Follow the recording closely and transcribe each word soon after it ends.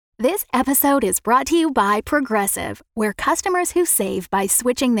This episode is brought to you by Progressive, where customers who save by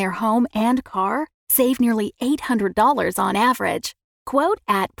switching their home and car save nearly $800 on average. Quote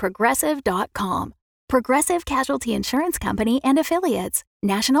at progressive.com. Progressive Casualty Insurance Company and Affiliates.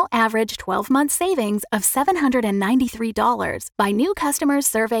 National average 12-month savings of $793 by new customers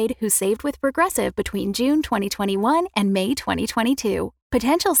surveyed who saved with Progressive between June 2021 and May 2022.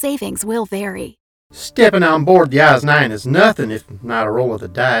 Potential savings will vary. Stepping on board the Oz 9 is nothing if not a roll of the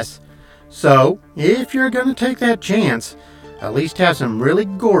dice. So, if you're going to take that chance, at least have some really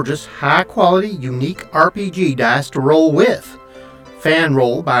gorgeous, high-quality, unique RPG dice to roll with. Fan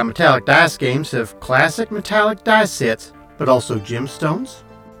Roll by Metallic Dice Games have classic metallic dice sets, but also gemstones,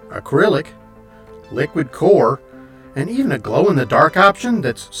 acrylic, liquid core, and even a glow-in-the-dark option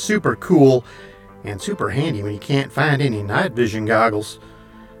that's super cool and super handy when you can't find any night vision goggles.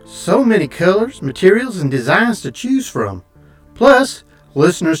 So many colors, materials, and designs to choose from. Plus,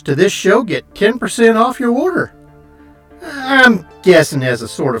 listeners to this show get 10% off your order. I'm guessing as a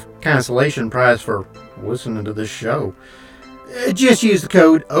sort of consolation prize for listening to this show. Just use the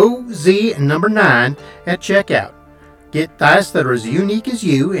code OZ9 at checkout. Get dice that are as unique as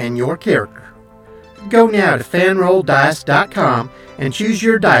you and your character. Go now to fanrolldice.com and choose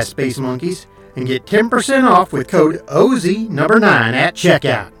your dice, Space Monkeys, and get 10% off with code OZ9 at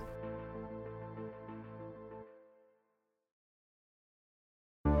checkout.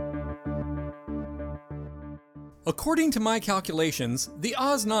 According to my calculations, the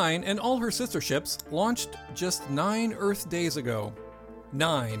Oz 9 and all her sister ships launched just 9 Earth days ago.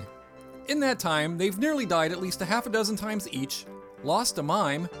 9. In that time, they've nearly died at least a half a dozen times each, lost a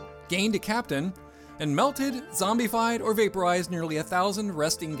mime, gained a captain, and melted, zombified, or vaporized nearly 1,000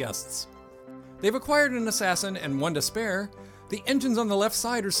 resting guests. They've acquired an assassin and one to spare, the engines on the left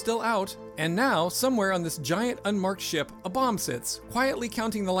side are still out, and now, somewhere on this giant unmarked ship, a bomb sits, quietly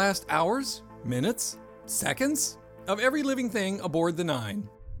counting the last hours, minutes, seconds of every living thing aboard the 9.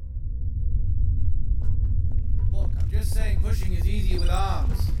 Look, I'm just saying pushing is easier with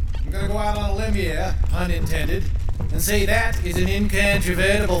arms. I'm gonna go out on a limb here, pun intended, and say that is an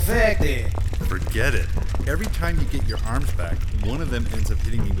incontrovertible fact there. Forget it. Every time you get your arms back, one of them ends up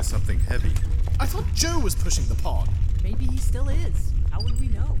hitting me with something heavy. I thought Joe was pushing the pod. Maybe he still is. How would we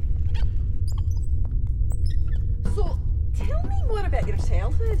know? So, tell me more about your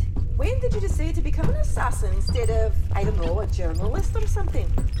childhood. When did you decide to become an assassin instead of, I don't know, a journalist or something?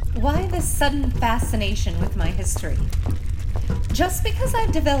 Why this sudden fascination with my history? Just because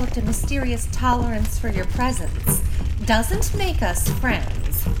I've developed a mysterious tolerance for your presence doesn't make us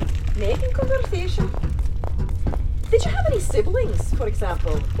friends. Making conversation. Did you have any siblings, for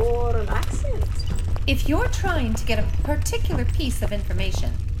example, or an accent? If you're trying to get a particular piece of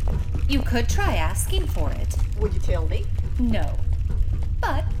information, you could try asking for it. Would you tell me? No.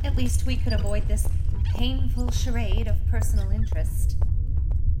 But at least we could avoid this painful charade of personal interest.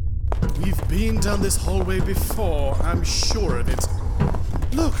 We've been down this hallway before, I'm sure of it.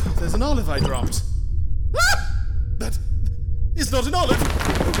 Look, there's an olive I dropped. Ah! That is not an olive!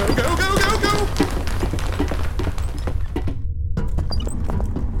 Go, go, go, go, go!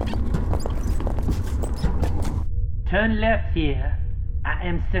 Turn left here. I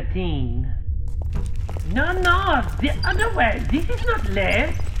am 13. No, the other way. This is not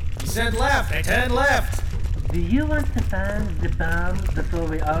left. You said left, I turned left. Do you want to find the bomb before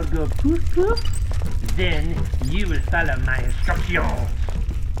we all go poof poof? Then you will follow my instructions.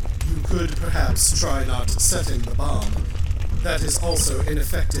 You could perhaps try not setting the bomb. That is also an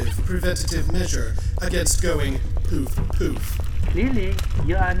effective preventative measure against going poof poof. Clearly,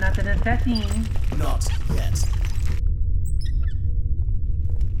 you are not an assassin. Not yet.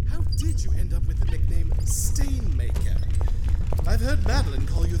 How did you end up with the nickname Stainmaker? I've heard Madeline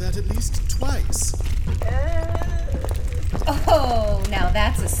call you that at least twice. Oh, now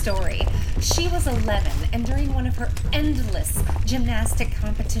that's a story. She was 11, and during one of her endless gymnastic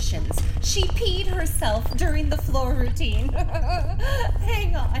competitions, she peed herself during the floor routine.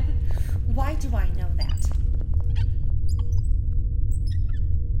 Hang on. Why do I know that?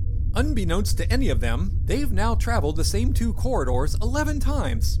 Unbeknownst to any of them, they've now traveled the same 2 corridors 11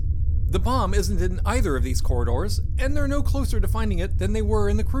 times. The bomb isn't in either of these corridors, and they're no closer to finding it than they were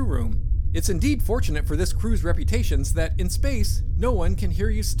in the crew room. It's indeed fortunate for this crew's reputations that in space, no one can hear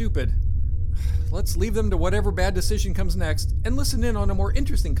you stupid. Let's leave them to whatever bad decision comes next and listen in on a more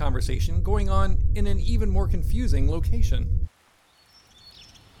interesting conversation going on in an even more confusing location.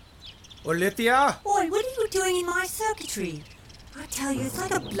 Olithia? Oi, what are you doing in my circuitry? I tell you, it's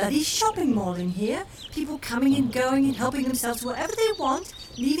like a bloody shopping mall in here. People coming and going and helping themselves to whatever they want,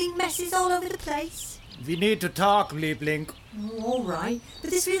 leaving messes all over the place. We need to talk, Liebling. Oh, all right, but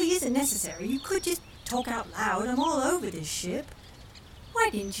this really isn't necessary. You could just talk out loud. I'm all over this ship. Why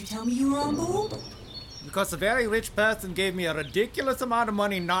didn't you tell me you were on board? Because a very rich person gave me a ridiculous amount of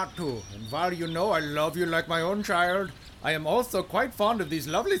money not to. And while you know I love you like my own child, I am also quite fond of these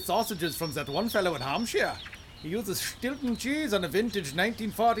lovely sausages from that one fellow in Hampshire. He uses Stilton cheese on a vintage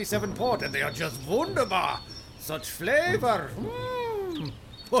 1947 port, and they are just wunderbar. Such flavor.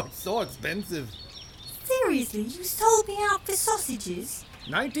 Oh, it's so expensive. Seriously, you sold me out for sausages?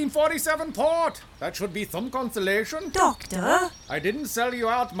 1947 port! That should be some consolation. Doctor? I didn't sell you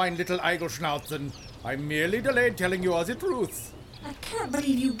out, mein little Eigelschnauzen. I merely delayed telling you all the truth. I can't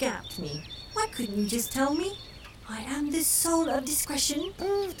believe you gapped me. Why couldn't you just tell me? I am the soul of discretion.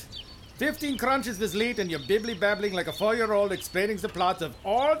 15 crunches this late and you're bibbly-babbling like a 4-year-old explaining the plots of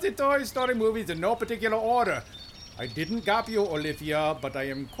all the Toy Story movies in no particular order. I didn't gap you, Olivia, but I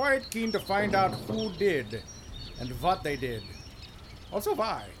am quite keen to find out who did and what they did. Also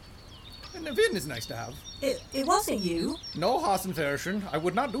why. And a win is nice to have. It wasn't you. No, Hassenferschen, I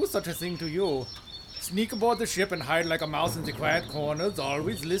would not do such a thing to you. Sneak aboard the ship and hide like a mouse in the quiet corners,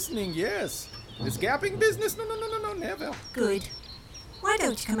 always listening, yes. This gapping business, no, never. Good. Why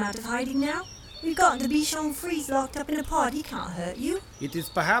don't you come out of hiding now? We've got the Bichon Frise locked up in a pod. He can't hurt you. It is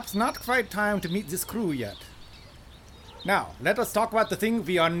perhaps not quite time to meet this crew yet. Now, let us talk about the thing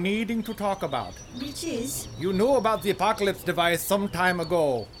we are needing to talk about. Which is? You knew about the apocalypse device some time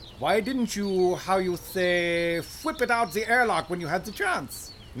ago. Why didn't you, whip it out the airlock when you had the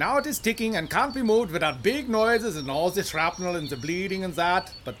chance? Now it is ticking and can't be moved without big noises and all the shrapnel and the bleeding and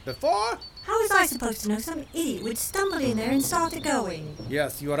that. But before? How was I supposed to know some idiot would stumble in there and start it going?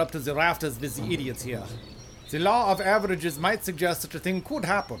 Yes, you are up to the rafters with the idiots here. The law of averages might suggest such a thing could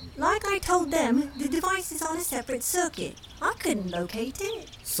happen. Like I told them, the device is on a separate circuit. I couldn't locate it.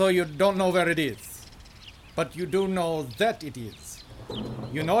 So you don't know where it is. But you do know that it is.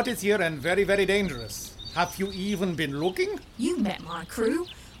 You know it is here and very, very dangerous. Have you even been looking? You met my crew.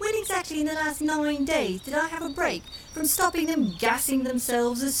 When exactly in the last 9 days did I have a break from stopping them gassing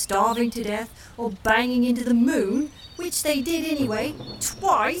themselves or starving to death or banging into the moon, which they did anyway,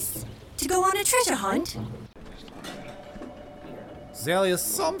 twice, to go on a treasure hunt? There is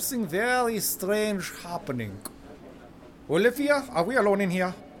something very strange happening. Olivia, are we alone in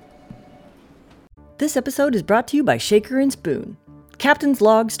here? This episode is brought to you by Shaker and Spoon. Captain's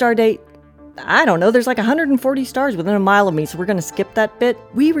log, stardate. I don't know, there's like 140 stars within a mile of me, so we're going to skip that bit.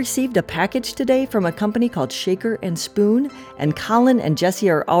 We received a package today from a company called Shaker and Spoon, and Colin and Jesse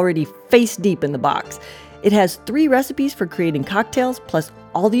are already face deep in the box. It has 3 recipes for creating cocktails, plus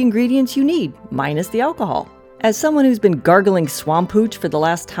all the ingredients you need, minus the alcohol. As someone who's been gargling swamp hooch for the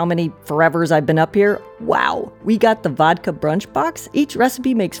last how many forevers I've been up here, wow, we got the vodka brunch box. Each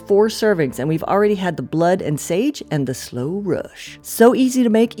recipe makes 4 servings, and we've already had the blood and sage and the slow rush. So easy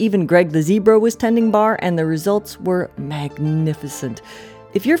to make, even Greg the Zebra was tending bar, and the results were magnificent.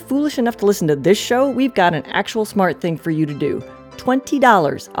 If you're foolish enough to listen to this show, we've got an actual smart thing for you to do.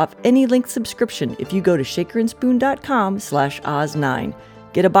 $20 off any length subscription if you go to shakerandspoon.com/Oz9.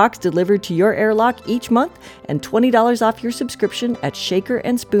 Get a box delivered to your airlock each month and $20 off your subscription at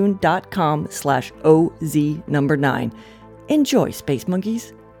shakerandspoon.com/OZ9. Enjoy, Space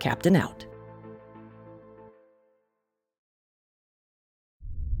Monkeys. Captain out.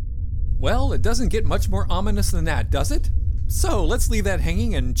 Well, it doesn't get much more ominous than that, does it? So let's leave that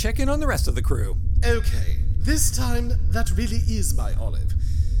hanging and check in on the rest of the crew. Okay, this time that really is my Olive.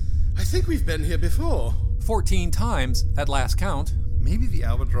 I think we've been here before. 14 times at last count. Maybe the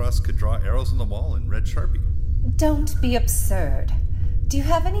albatross could draw arrows on the wall in red Sharpie. Don't be absurd. Do you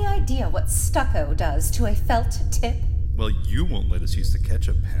have any idea what stucco does to a felt tip? Well, you won't let us use the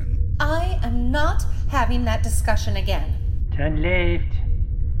ketchup pen. I am not having that discussion again. Turn left.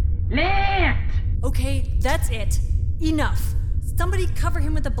 Left! Okay, that's it. Enough. Somebody cover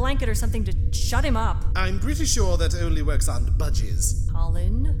him with a blanket or something to shut him up. I'm pretty sure that only works on budgies.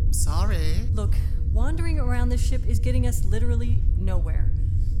 Colin? Sorry. Look, wandering around this ship is getting us literally nowhere.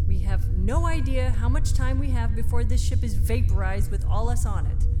 We have no idea how much time we have before this ship is vaporized with all us on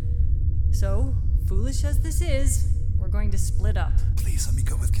it. So, foolish as this is, we're going to split up. Please let me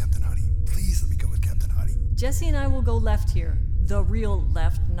go with Captain Hottie. Please let me go with Captain Hottie. Jesse and I will go left here. The real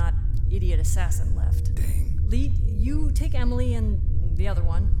left, not idiot assassin left. Dang. Lee, you take Emily and the other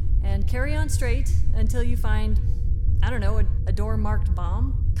one, and carry on straight until you find, I don't know, a door marked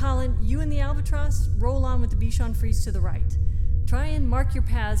bomb. Colin, you and the Albatross roll on with the Bichon Frise to the right. Try and mark your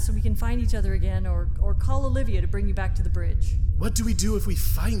paths so we can find each other again, or call Olivia to bring you back to the bridge. What do we do if we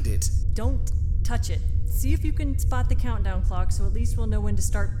find it? Don't touch it. See if you can spot the countdown clock so at least we'll know when to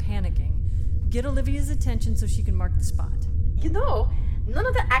start panicking. Get Olivia's attention so she can mark the spot. You know, none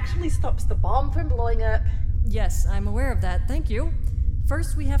of that actually stops the bomb from blowing up. Yes, I'm aware of that. Thank you.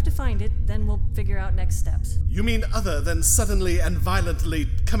 First, we have to find it, then we'll figure out next steps. You mean other than suddenly and violently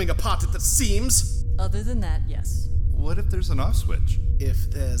coming apart at the seams? Other than that, yes. What if there's an off switch? If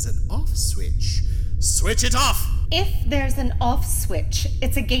there's an off switch, switch it off! If there's an off switch,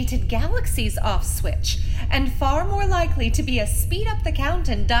 it's a gated galaxy's off switch, and far more likely to be a speed up the count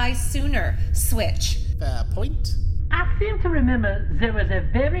and die sooner switch. Fair point. I seem to remember there was a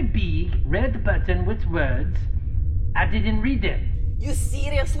very big red button with words. I didn't read them. You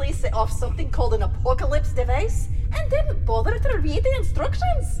seriously set off something called an apocalypse device and didn't bother to read the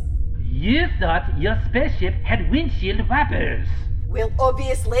instructions? You thought your spaceship had windshield wipers. Well,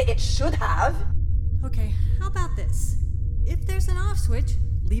 obviously it should have. Okay, how about this? If there's an off switch,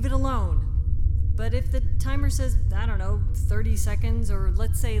 leave it alone. But if the timer says, 30 seconds, or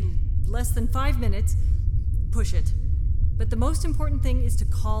let's say less than 5 minutes, push it. But the most important thing is to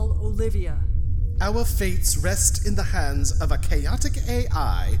call Olivia. Our fates rest in the hands of a chaotic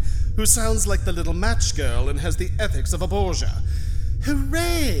AI who sounds like the little match girl and has the ethics of a Borgia.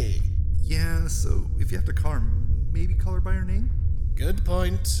 Hooray! Yeah, so if you have to call her, maybe call her by her name? Good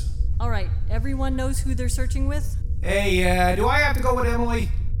point. All right, everyone knows who they're searching with? Hey, do I have to go with Emily?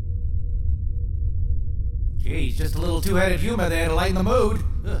 Geez, just a little two-headed humor there to lighten the mood.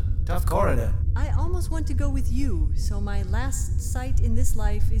 Tough corridor. I almost want to go with you, so my last sight in this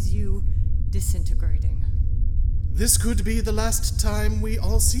life is you disintegrating. This could be the last time we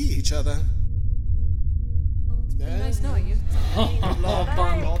all see each other. Well, it's been nice knowing you.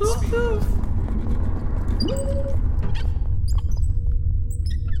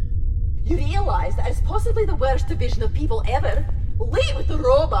 You realize that it's possibly the worst division of people ever? Late with the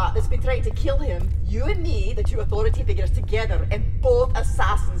robot that's been trying to kill him, you and me, the two authority figures together, and both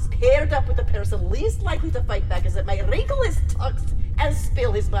assassins paired up with the person least likely to fight back as it might wrinkle his tux and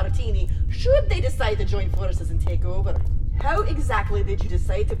spill his martini, should they decide to join forces and take over. How exactly did you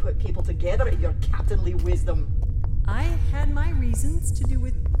decide to put people together in your captainly wisdom? I had my reasons to do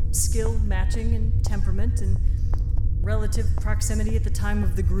with skill matching and temperament and relative proximity at the time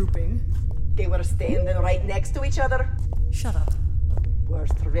of the grouping. They were standing right next to each other? Shut up.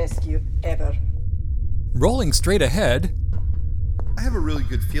 Worst rescue ever. Rolling straight ahead. I have a really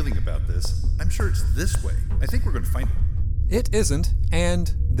good feeling about this. I'm sure it's this way. I think we're going to find it. It isn't,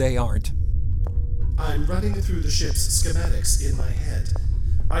 and they aren't. I'm running through the ship's schematics in my head.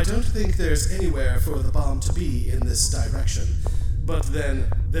 I don't think there's anywhere for the bomb to be in this direction. But then,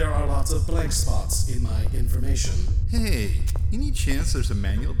 there are lots of blank spots in my information. Hey, any chance there's a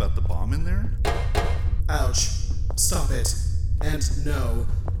manual about the bomb in there? Ouch. Stop it. And no,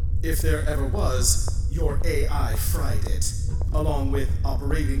 if there ever was, your AI fried it, along with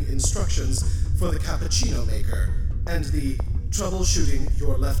operating instructions for the cappuccino maker and the troubleshooting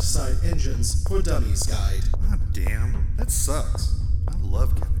your left side engines for dummies guide. Ah, damn. That sucks. I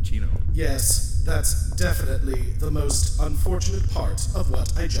love cappuccino. Yes, that's definitely the most unfortunate part of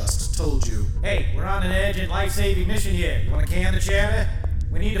what I just told you. Hey, we're on an urgent life-saving mission here. You want to can the chatter?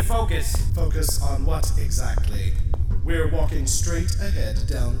 We need to focus. Focus on what exactly? We're walking straight ahead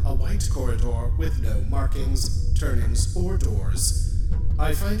down a white corridor with no markings, turnings, or doors.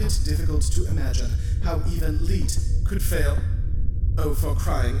 I find it difficult to imagine how even Leet could fail. Oh, for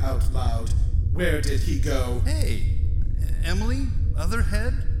crying out loud. Where did he go? Hey, Emily, other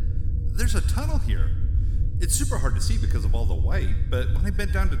head? There's a tunnel here. It's super hard to see because of all the white, but when I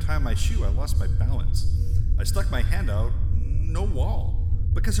bent down to tie my shoe, I lost my balance. I stuck my hand out, no wall,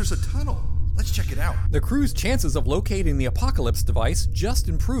 because there's a tunnel. Let's check it out. The crew's chances of locating the apocalypse device just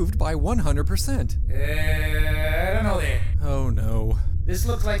improved by 100%. I don't know there. Oh no. This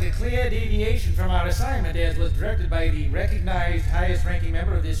looks like a clear deviation from our assignment as was directed by the recognized highest-ranking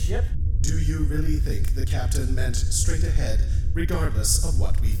member of this ship. Do you really think the captain meant straight ahead, regardless of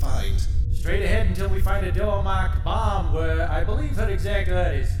what we find? Straight ahead until we find a door-marked bomb were, I believe, her exact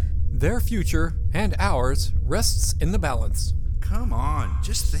orders. Their future and ours rests in the balance. Come on,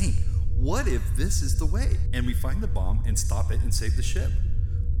 just think. What if this is the way? And we find the bomb and stop it and save the ship?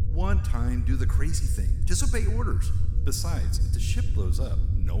 One time, do the crazy thing. Disobey orders. Besides, if the ship blows up,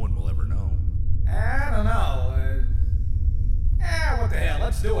 no one will ever know. I don't know. What the hell?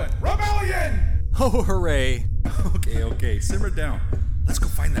 Let's do it. Rebellion! Oh, hooray. Okay. Simmer down. Let's go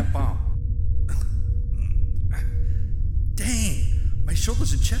find that bomb. Dang. My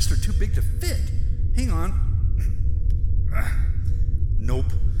shoulders and chest are too big to fit. Hang on.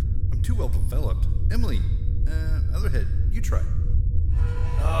 Nope. I'm too well developed. Emily, other head, you try.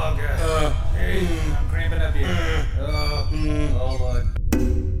 Oh, God. Hey, I'm cramping up here. Oh, Lord.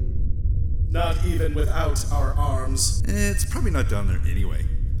 Not even without our arms. It's probably not down there anyway.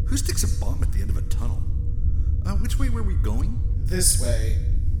 Who sticks a bomb at the end of a tunnel? Which way were we going? This way.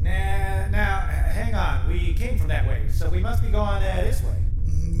 Now, hang on. We came from that way, so we must be going this way.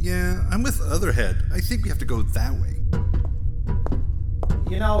 Yeah, I'm with Otherhead. I think we have to go that way.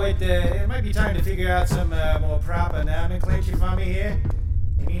 You know, it might be time to figure out some more proper nomenclature for me here.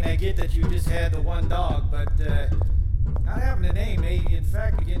 I mean, I get that you just had the one dog, but not having a name may, in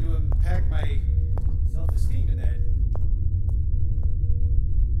fact, begin to impact my self-esteem in that.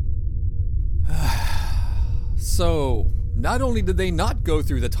 So, not only did they not go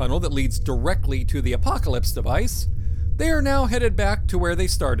through the tunnel that leads directly to the Apocalypse device, they are now headed back to where they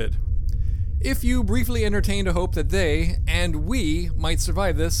started. If you briefly entertained a hope that they, and we, might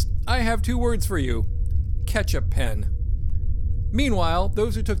survive this, I have 2 words for you. Ketchup pen. Meanwhile,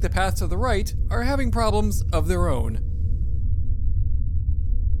 those who took the path to the right are having problems of their own.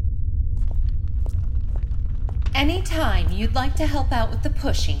 Anytime you'd like to help out with the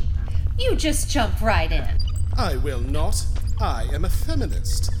pushing, you just jump right in. I will not. I am a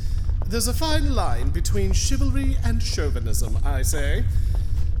feminist. There's a fine line between chivalry and chauvinism, I say.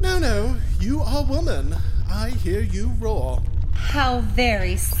 No, you are woman. I hear you roar. How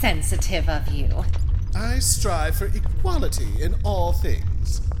very sensitive of you. I strive for equality in all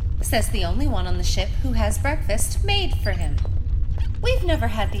things. Says the only one on the ship who has breakfast made for him. We've never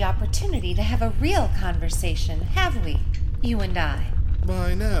had the opportunity to have a real conversation, have we? You and I.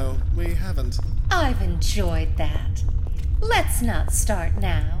 Why, no, we haven't. I've enjoyed that. Let's not start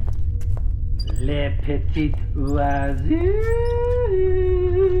now. Les petites oiseaux.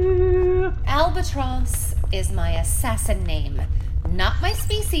 Albatross is my assassin name, not my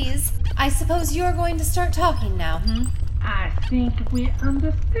species. I suppose you're going to start talking now, I think we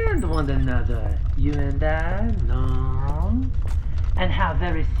understand one another, you and I, no? And how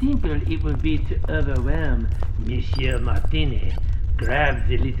very simple it will be to overwhelm Monsieur Martini, grab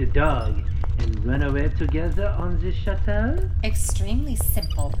the little dog, and run away together on the shuttle? Extremely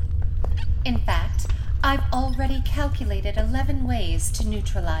simple. In fact, I've already calculated 11 ways to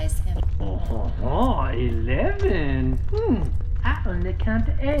neutralize him. 11? I only count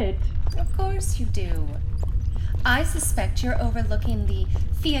 8. Of course you do. I suspect you're overlooking the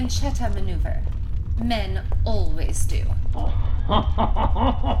fiancetta maneuver. Men always do.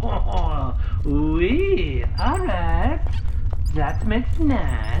 Oui, alright. That makes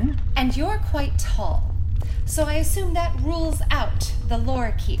 9. And you're quite tall, so I assume that rules out the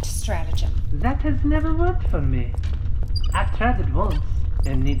lorikeet stratagem. That has never worked for me. I tried it once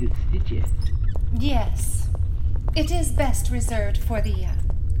and needed stitches. Yes. It is best reserved for the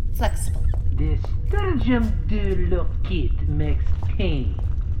flexible. The stratagem de lorikeet makes pain.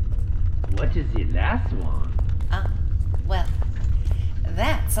 What is the last one? Well,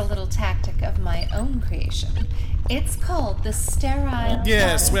 that's a little tactic of my own creation. It's called the sterile...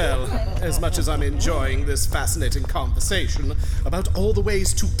 Yes, well, as much as I'm enjoying this fascinating conversation about all the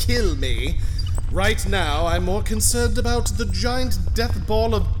ways to kill me, right now I'm more concerned about the giant death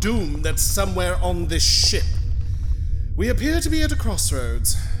ball of doom that's somewhere on this ship. We appear to be at a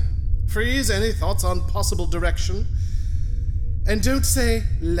crossroads. Freeze, any thoughts on possible direction? And don't say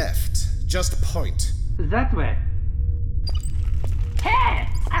left, just point. That way. Hey!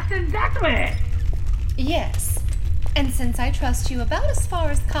 I said that way! Yes. And since I trust you about as far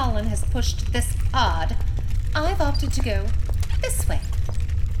as Colin has pushed this pod, I've opted to go this way.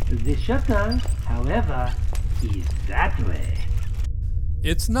 The shuttle, however, is that way.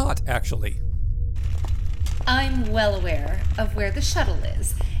 It's not, actually. I'm well aware of where the shuttle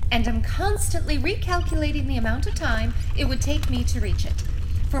is, and I'm constantly recalculating the amount of time it would take me to reach it.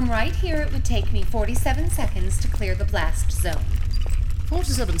 From right here, it would take me 47 seconds to clear the blast zone.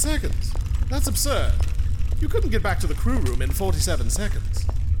 47 seconds? That's absurd. You couldn't get back to the crew room in 47 seconds.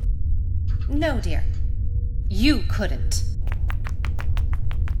 No, dear. You couldn't.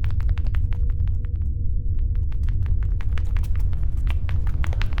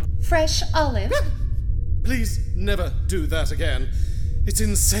 Fresh olive? Please never do that again. It's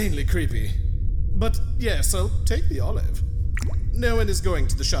insanely creepy. But yes, I'll take the olive. No one is going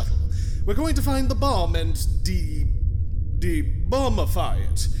to the shuttle. We're going to find the bomb and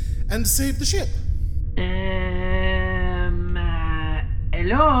de-bombify it and save the ship.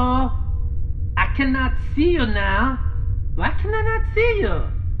 Hello? I cannot see you now. Why can I not see you?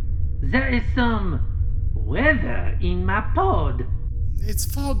 There is some weather in my pod. It's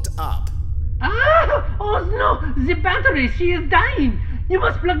fogged up. Ah! Oh no! The battery, she is dying! You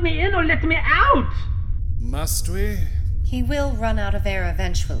must plug me in or let me out! Must we? He will run out of air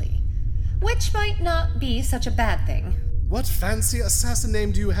eventually, which might not be such a bad thing. What fancy assassin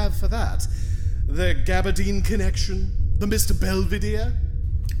name do you have for that? The Gabardine Connection? The Mr. Belvedere?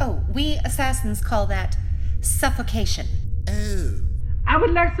 Oh, we assassins call that suffocation. Oh. I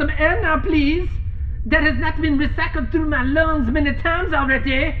would like some air now, please. That has not been recycled through my lungs many times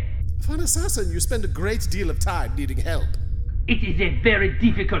already. For an assassin, you spend a great deal of time needing help. It is a very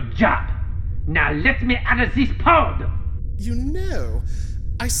difficult job. Now let me out of this pod. You know,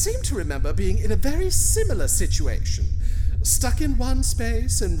 I seem to remember being in a very similar situation. Stuck in one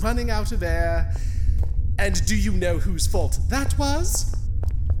space and running out of air. And do you know whose fault that was?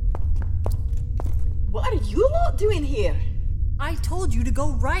 What are you lot doing here? I told you to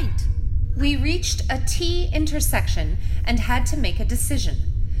go right. We reached a T intersection and had to make a decision.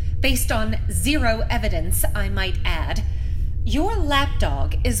 Based on zero evidence, I might add. Your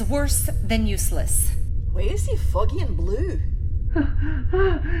lapdog is worse than useless. Why is he foggy and blue?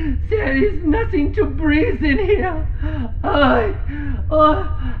 There is nothing to breathe in here. I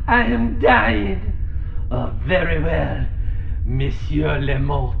am dying. Oh, very well, Monsieur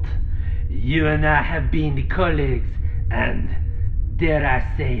Lemort. You and I have been colleagues, and dare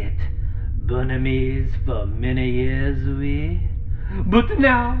I say it, bonemies for many years, oui? But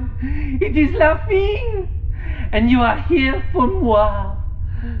now, it is la fin, and you are here for moi.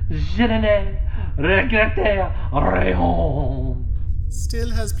 Je ne regrette rien. Still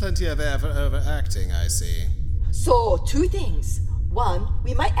has plenty of air for overacting, I see. So, two things. One,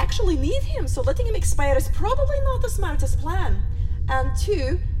 we might actually need him, so letting him expire is probably not the smartest plan. And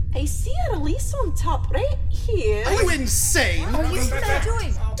two, I see a release on top right here. Are you insane? What are you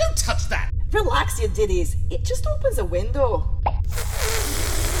doing? Don't touch that! Relax, you diddies. It just opens a window.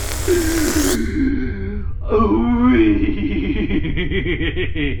 Oui.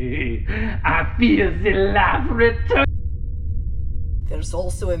 I feel the life return. There's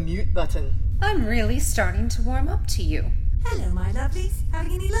also a mute button. I'm really starting to warm up to you. Hello, my lovelies.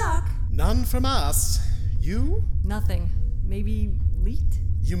 Having any luck? None from us. You? Nothing. Maybe leaked?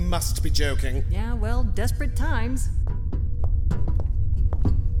 You must be joking. Yeah, well, desperate times.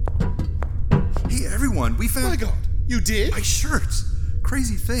 Hey, everyone, we found... My God, you did? My shirts!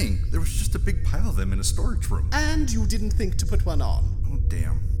 Crazy thing. There was just a big pile of them in a storage room. And you didn't think to put one on. Oh,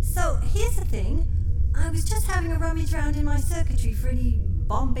 damn. So, here's the thing. I was just having a rummage round in my circuitry for any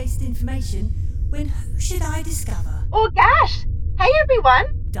bomb-based information when who should I discover? Oh gosh! Hi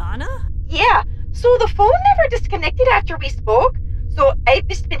everyone! Donna? Yeah, so the phone never disconnected after we spoke, so I've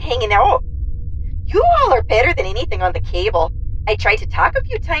just been hanging out. You all are better than anything on the cable. I tried to talk a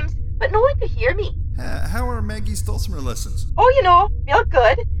few times, but no one could hear me. How are Maggie's dulcimer lessons? Oh, you know, real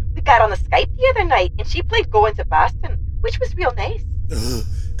good. We got on the Skype the other night, and she played Going to Boston, which was real nice.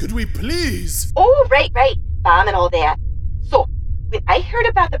 Could we please? Oh, right. Bomb and all that. So, when I heard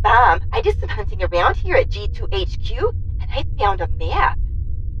about the bomb, I did some hunting around here at G2HQ, and I found a map.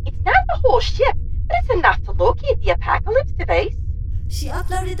 It's not the whole ship, but it's enough to locate the apocalypse device. She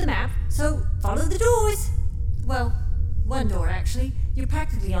uploaded the map, so follow the doors. Well, one door actually. You're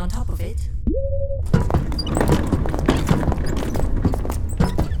practically on top of it.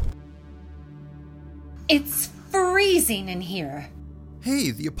 It's freezing in here.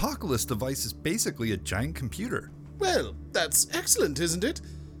 Hey, the Apocalypse device is basically a giant computer. Well, that's excellent, isn't it?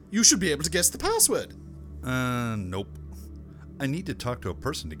 You should be able to guess the password. Nope. I need to talk to a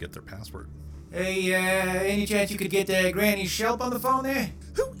person to get their password. Hey, any chance you could get Granny Shelp on the phone there?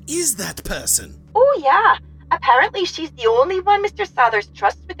 Who is that person? Oh, yeah. Apparently she's the only one Mr. Sothers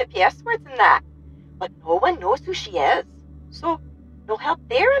trusts with the passwords and that. But no one knows who she is. So, no help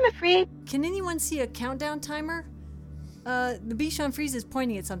there, I'm afraid. Can anyone see a countdown timer? The Bichon Frise is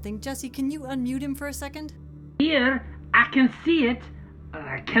pointing at something. Jesse, can you unmute him for a second? Here, I can see it.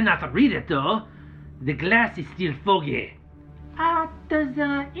 I cannot read it though. The glass is still foggy. Does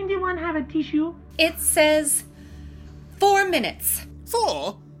anyone have a tissue? It says 4 minutes.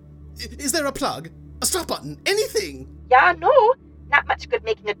 4? Is there a plug? A stop button? Anything? Yeah, no. Not much good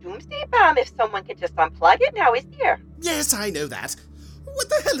making a doomsday bomb if someone can just unplug it now, is there? Yes, I know that. What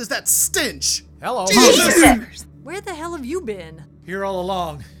the hell is that stench? Hello. Jesus! Where the hell have you been? Here all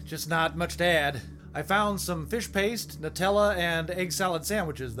along. Just not much to add. I found some fish paste, Nutella, and egg salad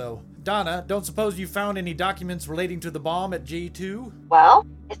sandwiches, though. Donna, don't suppose you found any documents relating to the bomb at G2? Well,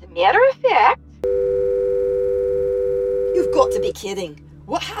 as a matter of fact... You've got to be kidding.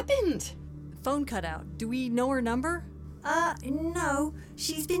 What happened? Phone cut out. Do we know her number? No.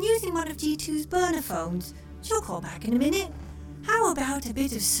 She's been using one of G2's burner phones. She'll call back in a minute. How about a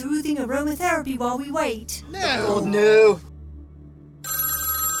bit of soothing aromatherapy while we wait? No. Oh, no.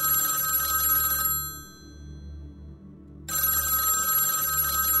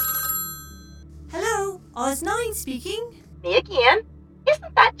 Hello, Oz9 speaking. Me again.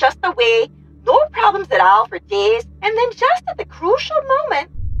 Isn't that just the way? No problems at all for days, and then just at the crucial moment.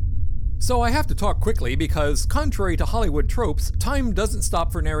 So I have to talk quickly because, contrary to Hollywood tropes, time doesn't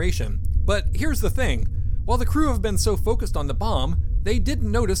stop for narration. But here's the thing. While the crew have been so focused on the bomb, they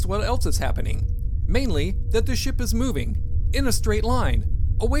didn't notice what else is happening. Mainly, that the ship is moving, in a straight line,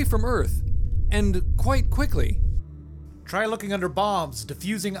 away from Earth, and quite quickly. Try looking under bombs,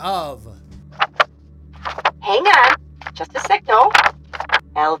 diffusing of. Hang on, just a sec now.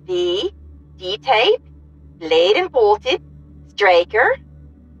 LV, D-tape, blade and bolted, striker.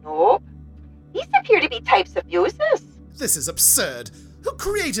 Nope. These appear to be types of fuses. This is absurd. Who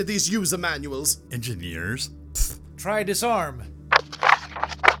created these user manuals? Engineers. Try disarm.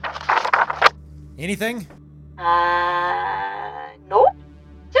 Anything? Nope.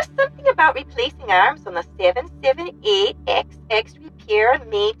 Just something about replacing arms on the 778XX repair and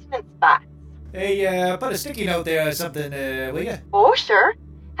maintenance spots. Hey, put a sticky note there or something, will ya? Oh, sure.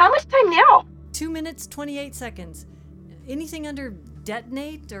 How much time now? 2 minutes, 28 seconds. Anything under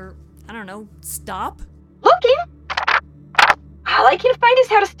detonate or, I don't know, stop? Looking. All I can find is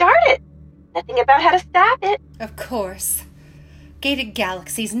how to start it. Nothing about how to stop it. Of course. Gated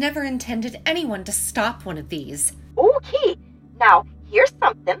Galaxies never intended anyone to stop one of these. Okay. Now, here's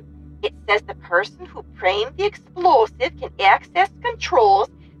something. It says the person who framed the explosive can access controls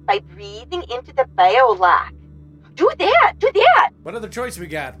by breathing into the biolock. Do that! Do that! What other choice we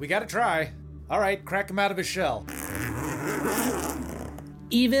got? We gotta try. Alright, crack him out of his shell.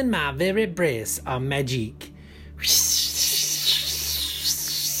 Even my very breaths are magic.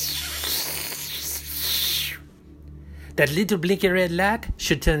 That little blinky red light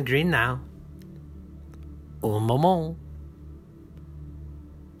should turn green now. Un moment.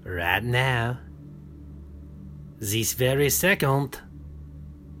 Right now. This very second.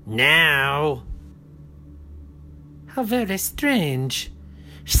 Now. How very strange.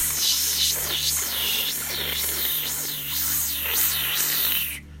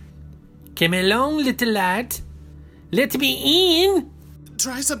 Come along, little light. Let me in.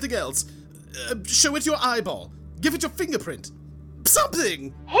 Try something else. Show it your eyeball. Give it your fingerprint.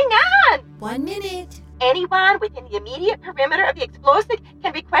 Something! Hang on! 1 minute. Anyone within the immediate perimeter of the explosive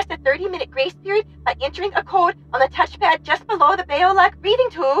can request a 30-minute grace period by entering a code on the touchpad just below the biolock breathing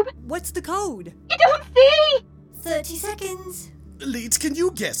tube. What's the code? It doesn't say! 30 seconds. Leet, can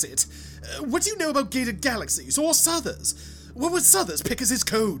you guess it? What do you know about Gated Galaxies or Southers? What would Southers pick as his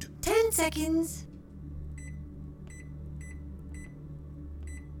code? 10 seconds.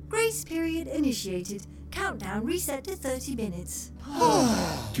 Grace period initiated. Countdown reset to 30 minutes.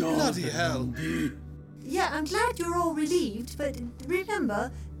 Oh, bloody hell. Yeah, I'm glad you're all relieved, but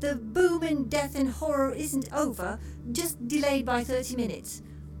remember, the boom and death and horror isn't over, just delayed by 30 minutes.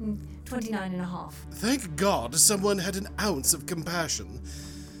 29 and a half. Thank God someone had an ounce of compassion.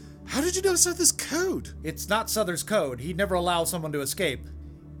 How did you know Southers' code? It's not Southers' code. He'd never allow someone to escape.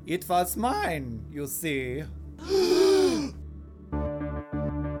 It was mine, you see.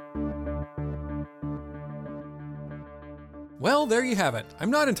 Well, there you have it.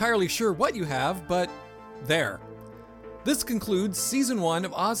 I'm not entirely sure what you have, but there. This concludes Season 1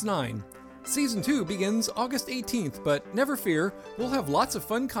 of Oz 9. Season 2 begins August 18th, but never fear, we'll have lots of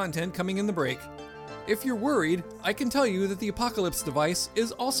fun content coming in the break. If you're worried, I can tell you that the Apocalypse device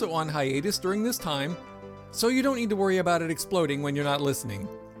is also on hiatus during this time, so you don't need to worry about it exploding when you're not listening.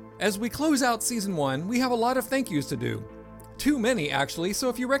 As we close out Season 1, we have a lot of thank yous to do. Too many, actually, so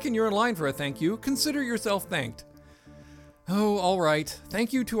if you reckon you're in line for a thank you, consider yourself thanked. Oh, alright.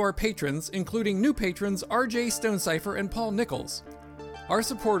 Thank you to our patrons, including new patrons RJ Stonecipher and Paul Nichols. Our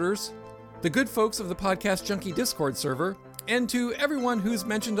supporters, the good folks of the Podcast Junkie Discord server, and to everyone who's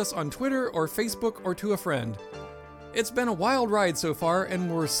mentioned us on Twitter or Facebook or to a friend. It's been a wild ride so far, and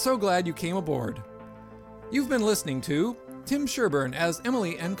we're so glad you came aboard. You've been listening to Tim Sherburne as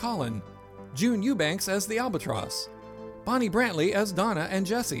Emily and Colin, June Eubanks as the Albatross, Bonnie Brantley as Donna and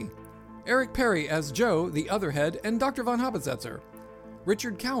Jesse, Eric Perry as Joe, the Otherhead, and Dr. Von Hobbitzetzer,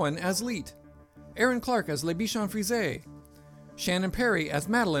 Richard Cowan as Leet, Aaron Clark as Le Bichon Frise, Shannon Perry as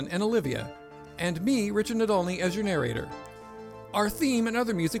Madeline and Olivia, and me, Richard Nadolny, as your narrator. Our theme and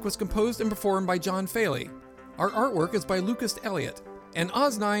other music was composed and performed by John Faley. Our artwork is by Lucas Elliott, and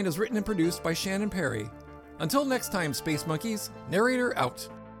Oz 9 is written and produced by Shannon Perry. Until next time, Space Monkeys, narrator out.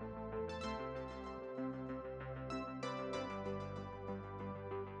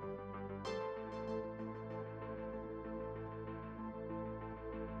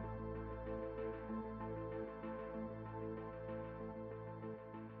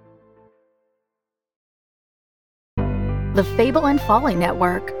 The Fable and Folly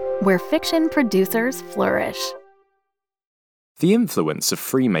Network, where fiction producers flourish. The influence of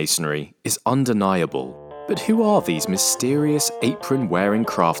Freemasonry is undeniable, but who are these mysterious apron-wearing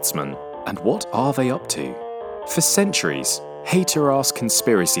craftsmen, and what are they up to? For centuries, hater-ass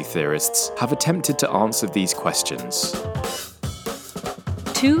conspiracy theorists have attempted to answer these questions.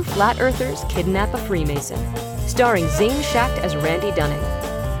 Two Flat Earthers Kidnap a Freemason, starring Zane Schacht as Randy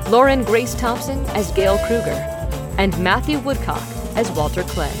Dunning, Lauren Grace Thompson as Gail Kruger, and Matthew Woodcock as Walter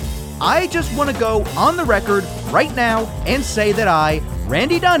Clay. I just want to go on the record right now and say that I,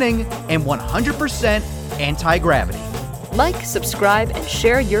 Randy Dunning, am 100% anti-gravity. Like, subscribe, and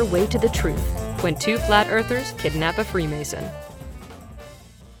share your way to the truth when Two Flat Earthers Kidnap a Freemason.